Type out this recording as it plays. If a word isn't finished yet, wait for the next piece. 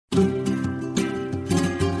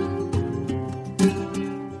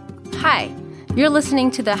Hi, you're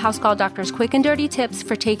listening to the House Call Doctor's quick and dirty tips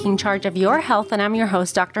for taking charge of your health, and I'm your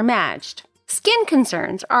host, Dr. Majd. Skin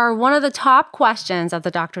concerns are one of the top questions at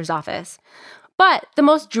the doctor's office. But the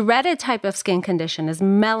most dreaded type of skin condition is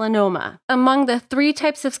melanoma. Among the 3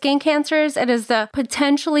 types of skin cancers, it is the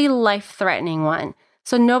potentially life-threatening one.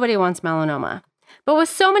 So nobody wants melanoma. But with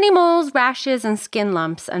so many moles, rashes, and skin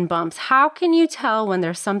lumps and bumps, how can you tell when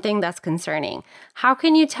there's something that's concerning? How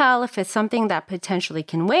can you tell if it's something that potentially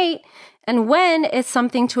can wait, and when it's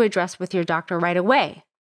something to address with your doctor right away?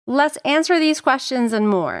 Let's answer these questions and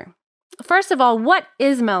more. First of all, what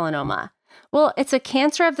is melanoma? Well, it's a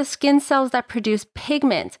cancer of the skin cells that produce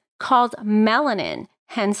pigment called melanin,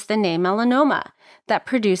 hence the name melanoma, that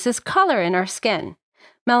produces color in our skin.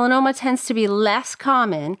 Melanoma tends to be less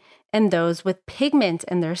common in those with pigment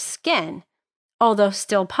in their skin, although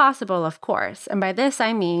still possible, of course. And by this,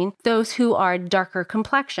 I mean those who are darker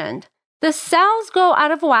complexioned. The cells go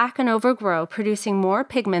out of whack and overgrow, producing more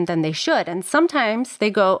pigment than they should, and sometimes they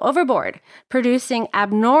go overboard, producing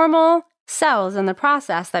abnormal cells in the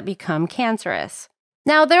process that become cancerous.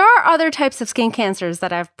 Now, there are other types of skin cancers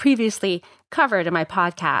that I've previously covered in my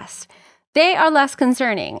podcast. They are less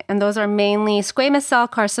concerning, and those are mainly squamous cell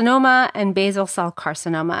carcinoma and basal cell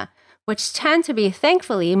carcinoma, which tend to be,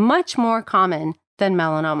 thankfully, much more common than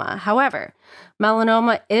melanoma. However,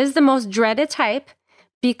 melanoma is the most dreaded type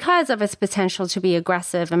because of its potential to be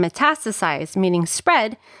aggressive and metastasize, meaning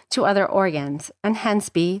spread to other organs, and hence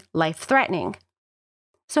be life-threatening.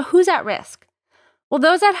 So who's at risk? Well,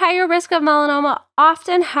 those at higher risk of melanoma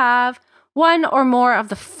often have one or more of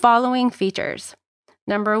the following features.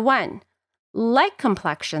 Number 1, light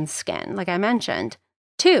complexion skin, like I mentioned.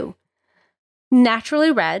 2,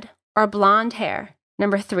 naturally red or blonde hair.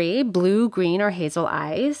 Number 3, blue, green, or hazel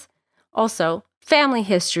eyes. Also, family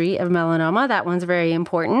history of melanoma, that one's very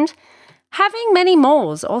important. Having many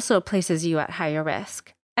moles also places you at higher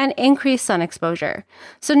risk. And increased sun exposure.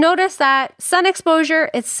 So notice that sun exposure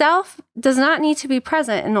itself does not need to be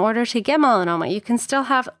present in order to get melanoma. You can still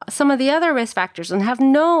have some of the other risk factors and have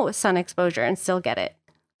no sun exposure and still get it.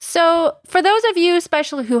 So for those of you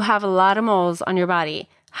especially who have a lot of moles on your body,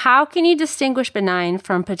 how can you distinguish benign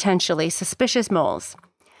from potentially suspicious moles?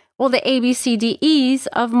 Well, the ABCDEs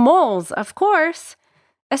of moles, of course.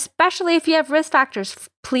 Especially if you have risk factors,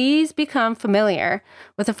 please become familiar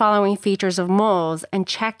with the following features of moles and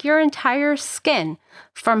check your entire skin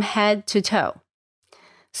from head to toe.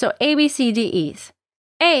 So ABCDEs.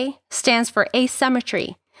 A stands for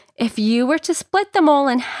asymmetry. If you were to split the mole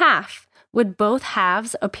in half, would both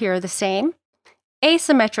halves appear the same?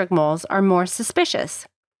 Asymmetric moles are more suspicious.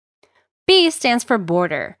 B stands for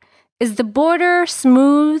border. Is the border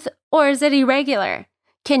smooth or is it irregular?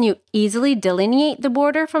 Can you easily delineate the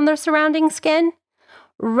border from the surrounding skin?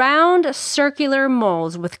 Round circular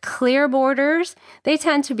moles with clear borders, they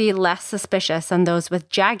tend to be less suspicious than those with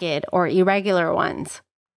jagged or irregular ones.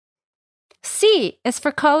 C is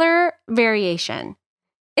for color variation.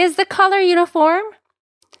 Is the color uniform?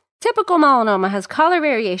 Typical melanoma has color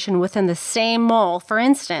variation within the same mole. For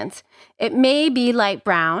instance, it may be light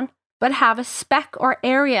brown, but have a speck or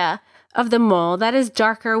area of the mole that is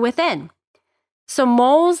darker within. So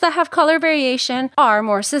moles that have color variation are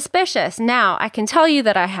more suspicious. Now, I can tell you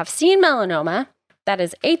that I have seen melanoma that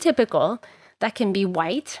is atypical, that can be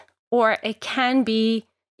white, or it can be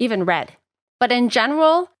even red. But in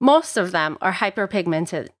general, most of them are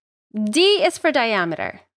hyperpigmented. D is for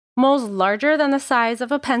diameter. Moles larger than the size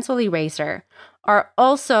of a pencil eraser are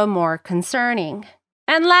also more concerning.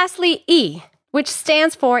 And lastly, E, which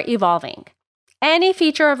stands for evolving. Any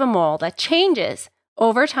feature of a mole that changes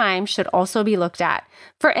over time should also be looked at.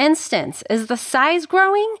 For instance, is the size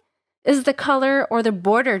growing? Is the color or the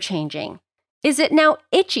border changing? Is it now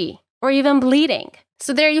itchy or even bleeding?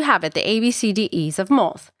 So there you have it, the ABCDEs of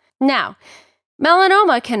moles. Now,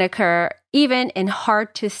 melanoma can occur even in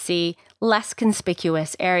hard to see, less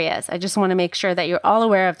conspicuous areas. I just want to make sure that you're all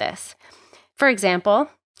aware of this. For example,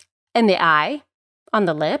 in the eye, on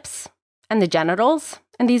the lips, and the genitals,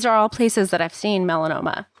 and these are all places that I've seen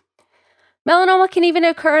melanoma. Melanoma can even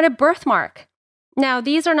occur in a birthmark. Now,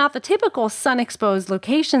 these are not the typical sun-exposed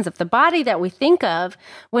locations of the body that we think of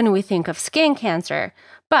when we think of skin cancer,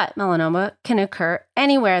 but melanoma can occur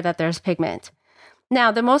anywhere that there's pigment.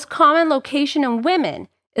 Now, the most common location in women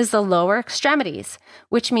is the lower extremities,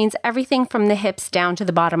 which means everything from the hips down to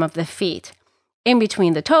the bottom of the feet, in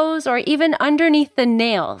between the toes, or even underneath the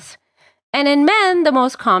nails. And in men, the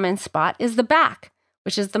most common spot is the back,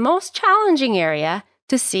 which is the most challenging area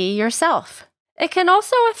to see yourself. It can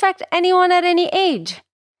also affect anyone at any age.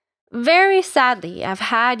 Very sadly, I've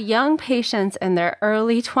had young patients in their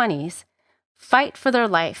early 20s fight for their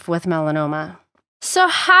life with melanoma. So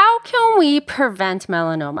how can we prevent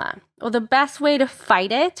melanoma? Well, the best way to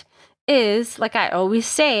fight it is, like I always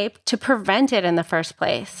say, to prevent it in the first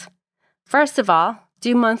place. First of all,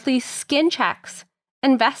 do monthly skin checks.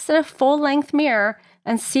 Invest in a full-length mirror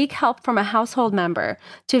and seek help from a household member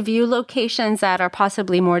to view locations that are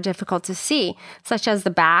possibly more difficult to see, such as the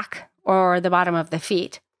back or the bottom of the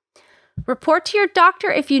feet. Report to your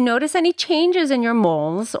doctor if you notice any changes in your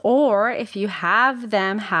moles or if you have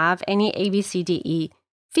them have any ABCDE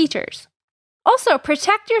features. Also,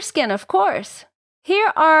 protect your skin, of course.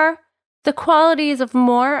 Here are the qualities of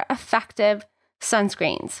more effective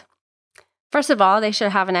sunscreens. First of all, they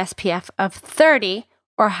should have an SPF of 30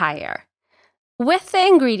 or higher. With the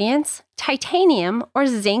ingredients, titanium or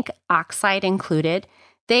zinc oxide included,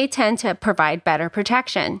 they tend to provide better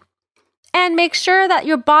protection. And make sure that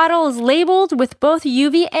your bottle is labeled with both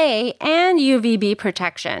UVA and UVB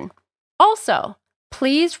protection. Also,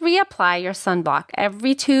 please reapply your sunblock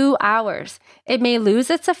every 2 hours. It may lose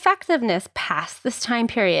its effectiveness past this time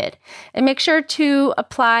period. And make sure to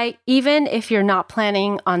apply even if you're not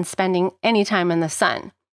planning on spending any time in the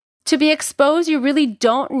sun. To be exposed, you really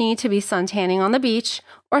don't need to be suntanning on the beach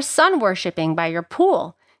or sun worshiping by your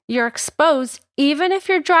pool. You're exposed even if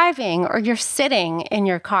you're driving or you're sitting in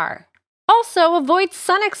your car. Also, avoid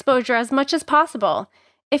sun exposure as much as possible.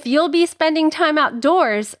 If you'll be spending time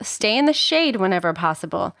outdoors, stay in the shade whenever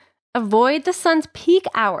possible. Avoid the sun's peak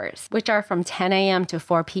hours, which are from 10 a.m. to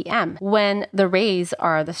 4 p.m., when the rays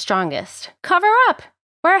are the strongest. Cover up.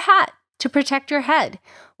 Wear a hat to protect your head.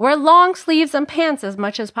 Wear long sleeves and pants as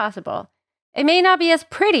much as possible. It may not be as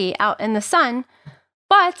pretty out in the sun,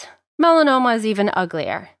 but melanoma is even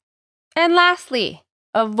uglier. And lastly,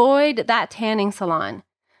 avoid that tanning salon.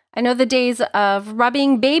 I know the days of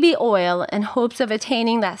rubbing baby oil in hopes of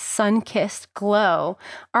attaining that sun-kissed glow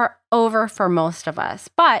are over for most of us,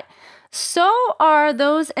 but so are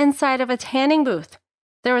those inside of a tanning booth.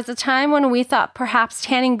 There was a time when we thought perhaps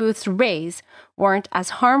tanning booths' rays weren't as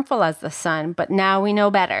harmful as the sun, but now we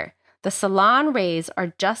know better. The salon rays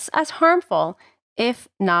are just as harmful, if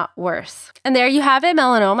not worse. And there you have it,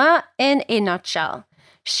 melanoma in a nutshell.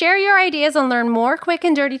 Share your ideas and learn more quick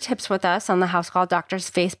and dirty tips with us on the House Call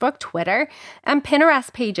Doctors Facebook, Twitter, and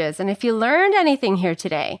Pinterest pages. And if you learned anything here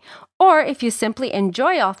today, or if you simply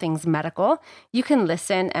enjoy all things medical, you can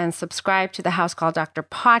listen and subscribe to the House Call Doctor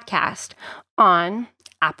podcast on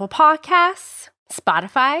Apple Podcasts,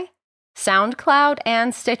 Spotify, SoundCloud,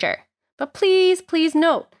 and Stitcher. But please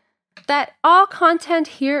note that all content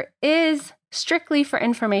here is strictly for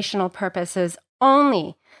informational purposes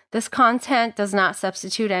only. This content does not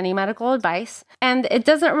substitute any medical advice, and it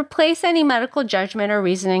doesn't replace any medical judgment or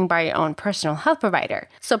reasoning by your own personal health provider.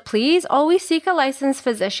 So please always seek a licensed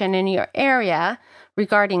physician in your area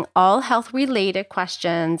regarding all health-related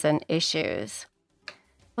questions and issues.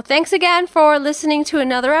 Well, thanks again for listening to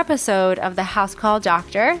another episode of the House Call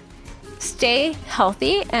Doctor. Stay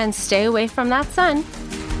healthy and stay away from that sun.